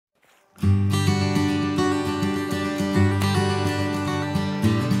Today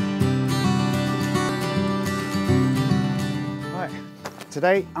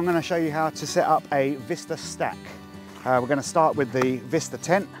I'm going to show you how to set up a Vista stack. We're going to start with the Vista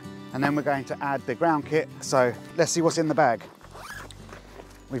tent and then we're going to add the ground kit. So let's see what's in the bag.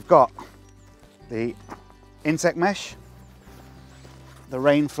 We've got the insect mesh, the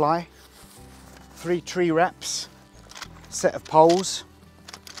rain fly, 3 tree wraps, set of poles,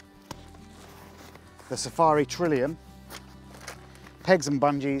 the Safari Trillium, pegs and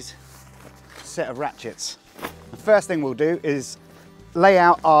bungees, set of ratchets. The first thing we'll do is lay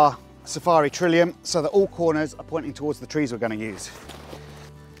out our Safari Trillium so that all corners are pointing towards the trees we're going to use.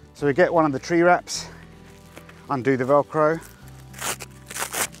 So we get one of the tree wraps, undo the Velcro,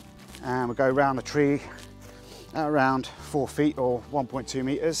 and we'll go around the tree at around 4 feet or 1.2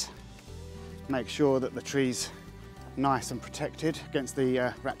 meters. Make sure that the tree's nice and protected against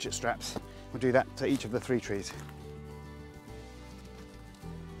the ratchet straps. We'll do that to each of the 3 trees.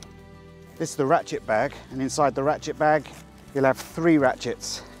 This is the ratchet bag, and inside the ratchet bag you'll have 3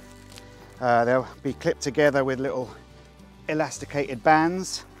 ratchets. They'll be clipped together with little elasticated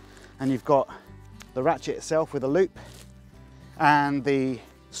bands, and you've got the ratchet itself with a loop and the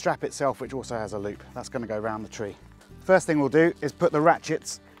strap itself, which also has a loop. That's going to go around the tree. First thing we'll do is put the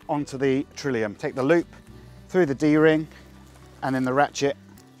ratchets onto the Trillium. Take the loop through the D-ring and then the ratchet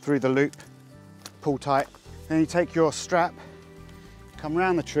through the loop, pull tight. Then you take your strap, come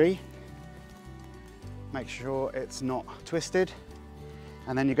around the tree, make sure it's not twisted,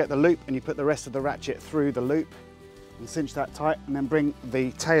 and then you get the loop and you put the rest of the ratchet through the loop and cinch that tight, and then bring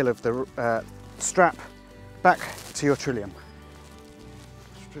the tail of the strap back to your Trillium.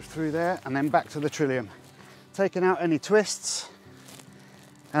 Through there and then back to the Trillium. Taking out any twists,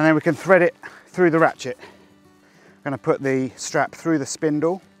 and then we can thread it through the ratchet. I'm going to put the strap through the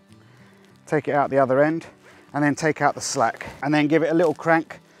spindle, take it out the other end, and then take out the slack, and then give it a little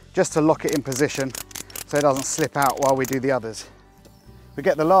crank just to lock it in position so it doesn't slip out while we do the others. We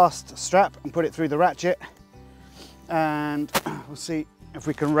get the last strap and put it through the ratchet, and we'll see if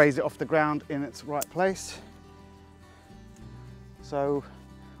we can raise it off the ground in its right place. So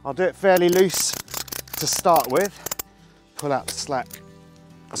I'll do it fairly loose to start with. Pull out the slack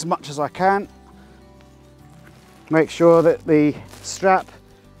as much as I can. Make sure that the strap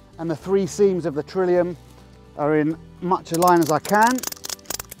and the 3 seams of the Trillium are in much align as I can.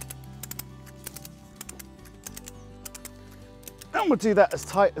 And we'll do that as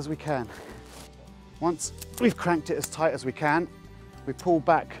tight as we can. Once we've cranked it as tight as we can, we pull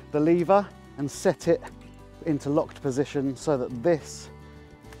back the lever and set it into locked position so that this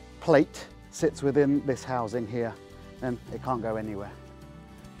plate sits within this housing here and it can't go anywhere.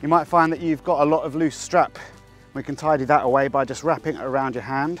 You might find that you've got a lot of loose strap. We can tidy that away by just wrapping it around your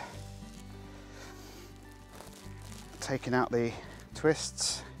hand, taking out the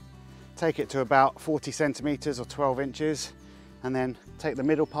twists, take it to about 40 centimeters or 12 inches, and then take the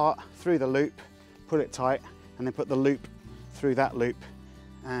middle part through the loop, pull it tight, and then put the loop through that loop,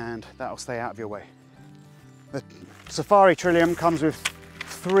 and that'll stay out of your way. The Safari Trillium comes with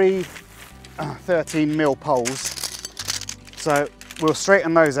 3 13mm poles, so we'll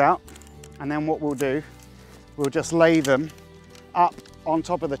straighten those out, and then what we'll do, we'll just lay them up on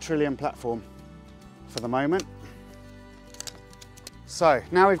top of the Trillium platform for the moment. So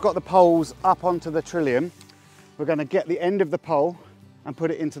now we've got the poles up onto the Trillium, we're going to get the end of the pole and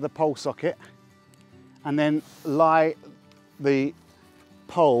put it into the pole socket, and then lie the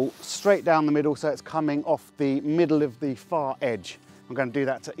pole straight down the middle so it's coming off the middle of the far edge. I'm going to do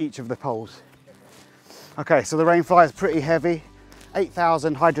that to each of the poles. Okay, so the rainfly is pretty heavy,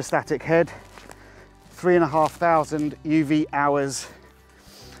 8,000 hydrostatic head, 3,500 UV hours,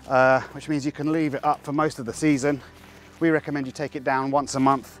 which means you can leave it up for most of the season. We recommend you take it down once a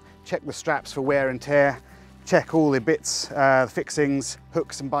month, check the straps for wear and tear, check all the bits, fixings,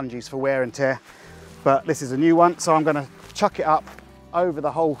 hooks and bungees for wear and tear. But this is a new one, so I'm going to chuck it up over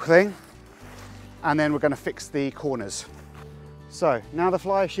the whole thing, and then we're going to fix the corners. So now the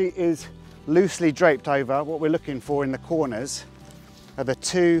fly sheet is loosely draped over. What we're looking for in the corners are the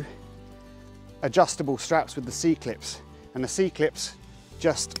 2 adjustable straps with the C-clips, and the C-clips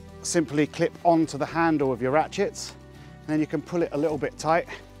just simply clip onto the handle of your ratchets, and then you can pull it a little bit tight,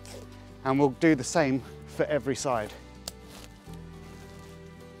 and we'll do the same for every side.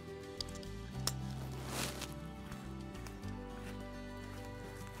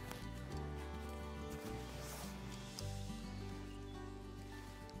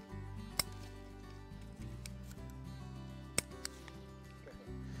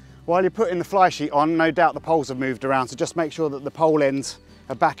 While you're putting the fly sheet on, no doubt the poles have moved around, so just make sure that the pole ends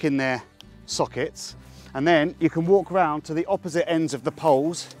are back in their sockets, and then you can walk around to the opposite ends of the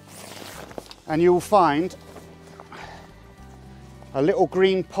poles and you will find a little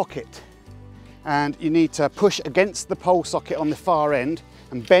green pocket, and you need to push against the pole socket on the far end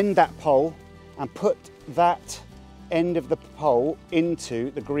and bend that pole and put that end of the pole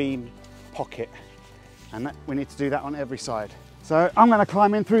into the green pocket, and we need to do that on every side. So I'm going to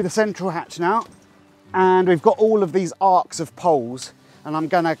climb in through the central hatch now, and we've got all of these arcs of poles, and I'm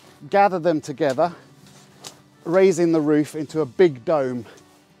going to gather them together, raising the roof into a big dome.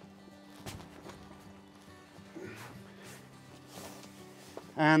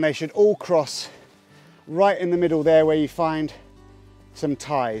 And they should all cross right in the middle there where you find some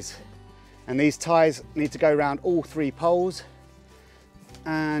ties. And these ties need to go around all 3 poles,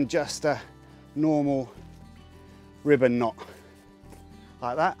 and just a normal ribbon knot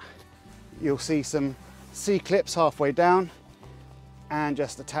like that. You'll see some C-clips halfway down, and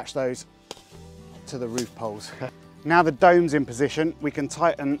just attach those to the roof poles. Now the dome's in position, we can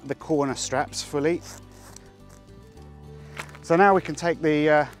tighten the corner straps fully. So now we can take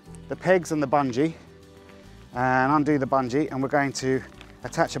the pegs and the bungee and undo the bungee, and we're going to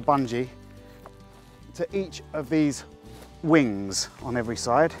attach a bungee to each of these wings on every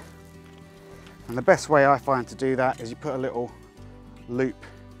side. And the best way I find to do that is you put a little loop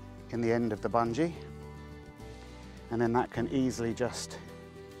in the end of the bungee, and then that can easily just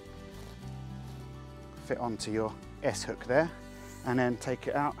fit onto your S-hook there, and then take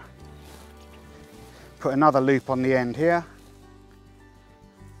it out. Put another loop on the end here.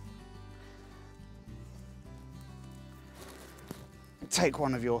 Take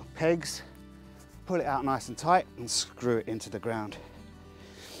one of your pegs, pull it out nice and tight, and screw it into the ground.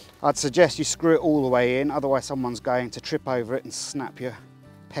 I'd suggest you screw it all the way in, otherwise someone's going to trip over it and snap your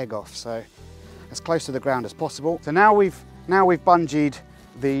peg off. So as close to the ground as possible. So now we've bungeed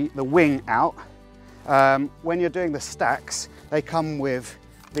the wing out. When you're doing the stacks, they come with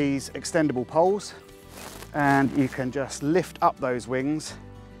these extendable poles, and you can just lift up those wings,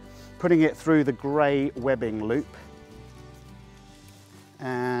 putting it through the grey webbing loop,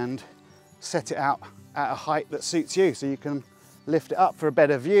 and set it out at a height that suits you. So you can lift it up for a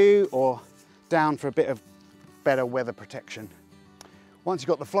better view or down for a bit of better weather protection. Once you've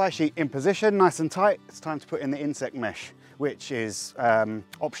got the fly sheet in position, nice and tight, it's time to put in the insect mesh, which is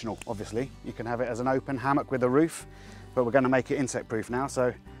optional, obviously. You can have it as an open hammock with a roof, but we're going to make it insect proof now.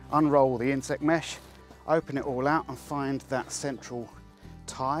 So unroll the insect mesh, open it all out, and find that central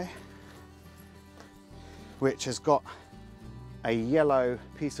tie, which has got a yellow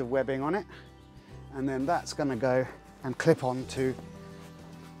piece of webbing on it, and then that's going to go and clip onto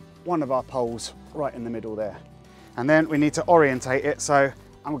one of our poles right in the middle there. And then we need to orientate it, so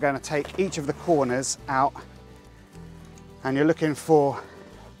I'm going to take each of the corners out, and you're looking for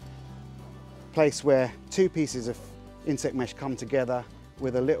a place where 2 pieces of insect mesh come together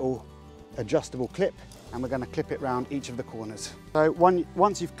with a little adjustable clip, and we're going to clip it around each of the corners. So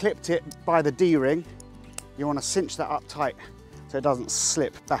once you've clipped it by the D-ring, you want to cinch that up tight so it doesn't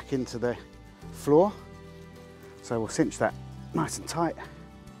slip back into the floor. So we'll cinch that nice and tight,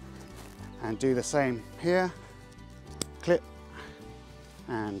 and do the same here. Clip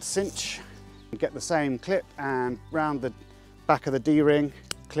and cinch. Get the same clip and round the back of the D-ring,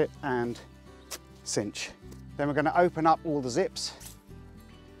 clip and cinch. Then we're going to open up all the zips,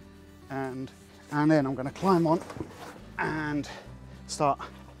 and then I'm going to climb on and start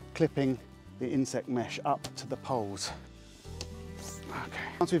clipping the insect mesh up to the poles. Okay.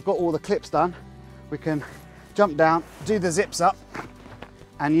 Once we've got all the clips done, we can jump down, do the zips up,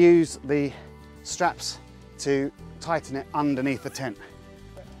 and use the straps to tighten it underneath the tent.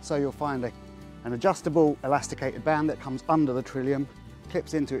 So you'll find an adjustable elasticated band that comes under the trillium,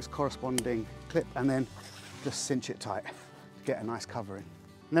 clips into its corresponding clip, and then just cinch it tight to get a nice covering.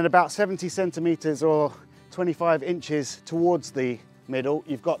 And then about 70 centimeters or 25 inches towards the middle,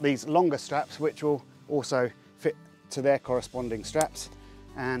 you've got these longer straps which will also fit to their corresponding straps,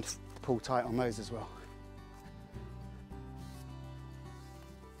 and pull tight on those as well.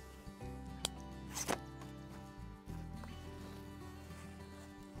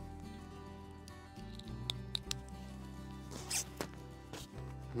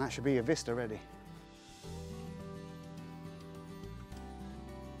 And that should be your vista ready.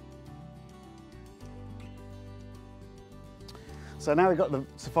 So now we've got the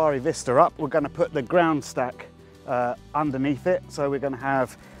Safari Vista up, we're going to put the ground stack underneath it. So we're going to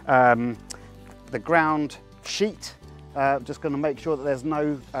have the ground sheet, just going to make sure that there's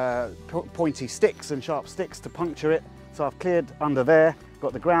no pointy sticks and sharp sticks to puncture it. So I've cleared under there,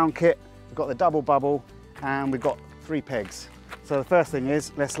 got the ground kit, we've got the double bubble, and we've got 3 pegs. So the first thing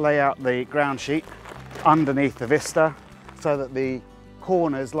is, let's lay out the ground sheet underneath the Vista so that the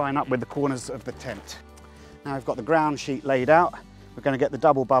corners line up with the corners of the tent. Now I've got the ground sheet laid out. We're going to get the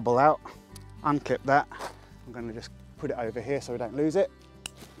double bubble out, unclip that. I'm going to just put it over here so we don't lose it.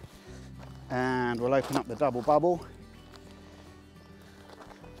 And we'll open up the double bubble,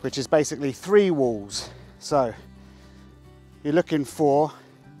 which is basically 3 walls. So you're looking for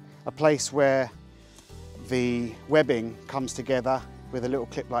a place where the webbing comes together with a little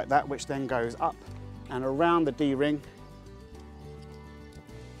clip like that, which then goes up and around the D-ring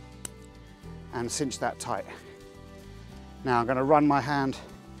and cinch that tight. Now I'm going to run my hand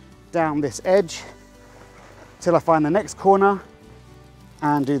down this edge till I find the next corner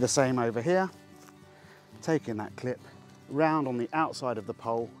and do the same over here. Taking that clip round on the outside of the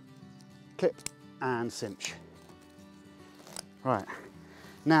pole, clip and cinch. Right,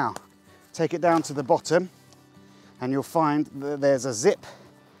 now take it down to the bottom and you'll find that there's a zip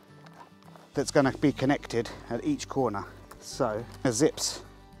that's going to be connected at each corner. So it zips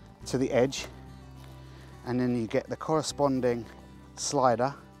to the edge and then you get the corresponding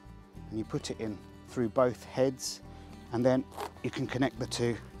slider and you put it in through both heads, and then you can connect the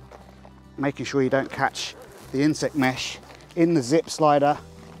two, making sure you don't catch the insect mesh in the zip slider,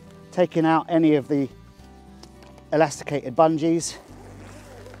 taking out any of the elasticated bungees.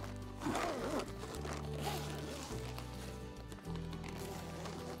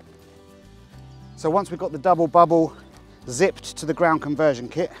 So once we've got the double bubble zipped to the ground conversion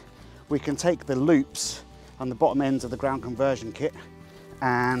kit, we can take the loops on the bottom ends of the ground conversion kit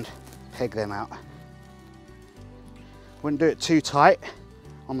and peg them out. Wouldn't do it too tight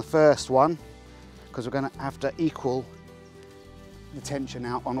on the first one because we're going to have to equal the tension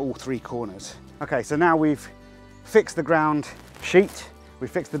out on all 3 corners. Okay, so now we've fixed the ground sheet, we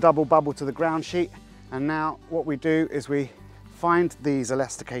fixed the double bubble to the ground sheet, and now what we do is we find these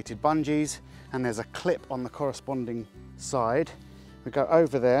elasticated bungees and there's a clip on the corresponding side. We go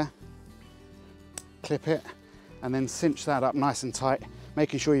over there, clip it, and then cinch that up nice and tight,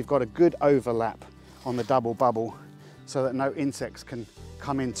 making sure you've got a good overlap on the double bubble so that no insects can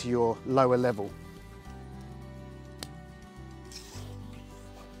come into your lower level.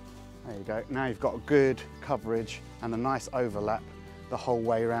 There you go. Now you've got good coverage and a nice overlap the whole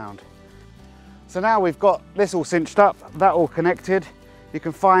way around. So now we've got this all cinched up, that all connected. You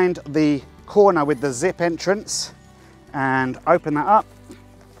can find the corner with the zip entrance and open that up.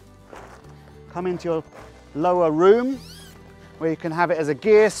 Come into your lower room where you can have it as a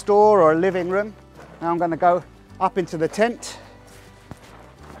gear store or a living room. Now I'm going to go up into the tent.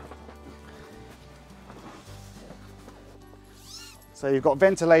 So you've got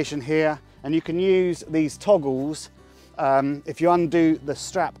ventilation here, and you can use these toggles. If you undo the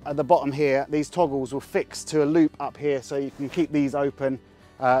strap at the bottom here, these toggles will fix to a loop up here, so you can keep these open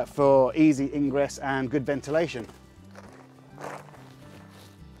for easy ingress and good ventilation.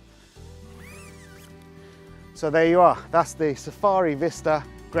 So there you are, that's the Safari Vista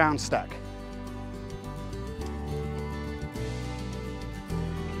Ground Stack.